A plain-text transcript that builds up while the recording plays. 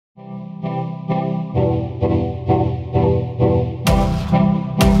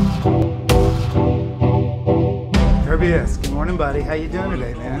morning, buddy. How you doing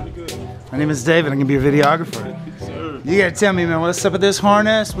today, man? Pretty good. My name is David. I'm gonna be your videographer. Sir. You gotta tell me, man, what's up with this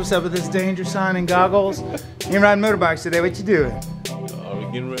harness? What's up with this danger sign and goggles? You ain't riding motorbikes today. What you doing?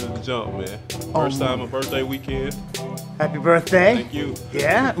 We're getting ready to jump, man. First time my birthday weekend. Happy birthday. Thank you.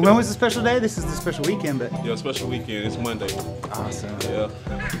 Yeah? When was the special day? This is the special weekend, but... Yeah, special weekend. It's Monday. Awesome. Yeah.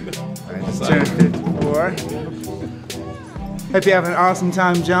 Alright, just turned 54. Hope you have an awesome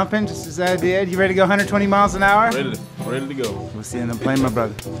time jumping, just as I did. You ready to go 120 miles an hour? Ready to go. We'll see you in the plane, my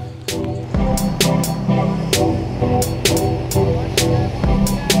brother.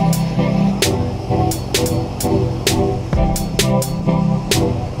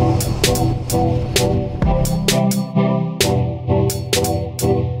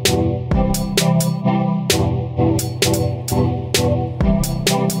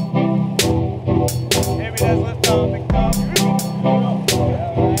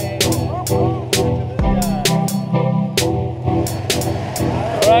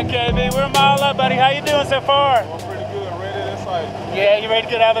 We're a mile up, buddy. How you doing so far? I'm pretty good. Ready to sight. Yeah, you ready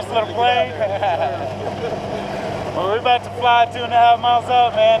to get out of this little plane? Well, we're about to fly 2.5 miles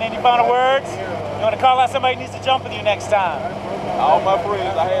up, man. Any final words? You want to call out somebody who needs to jump with you next time? All my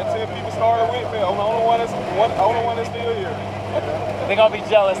friends. I had 10 people started with me. I'm the only one that's still here. They're going to be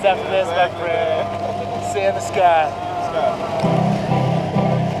jealous after this, my friend. See you in the sky.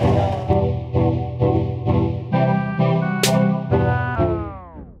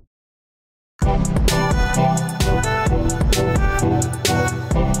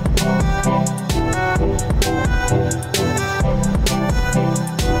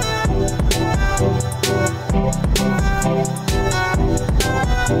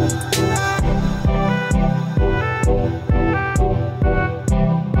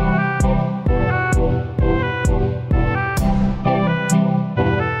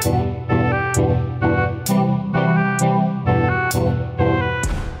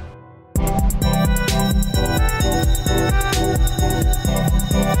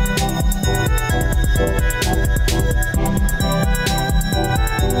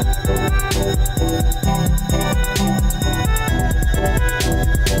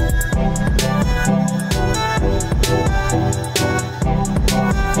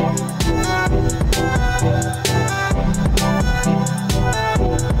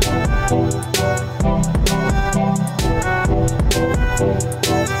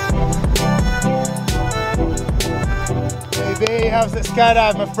 How's that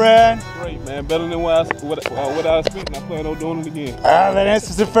skydive, my friend? Great, man. Better than what I expected. I plan on doing it again. That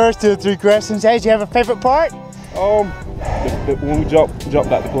answers the first 2 or 3 questions. Hey, do you have a favorite part? When we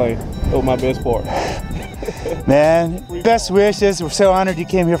jumped out the plane. That was my best part. Man, best wishes. We're so honored you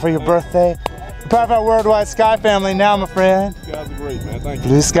came here for your birthday. You're part of our worldwide Sky family now, my friend. You guys are great, man. Thank you.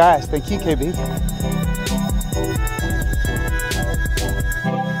 Blue skies. Thank you, KB.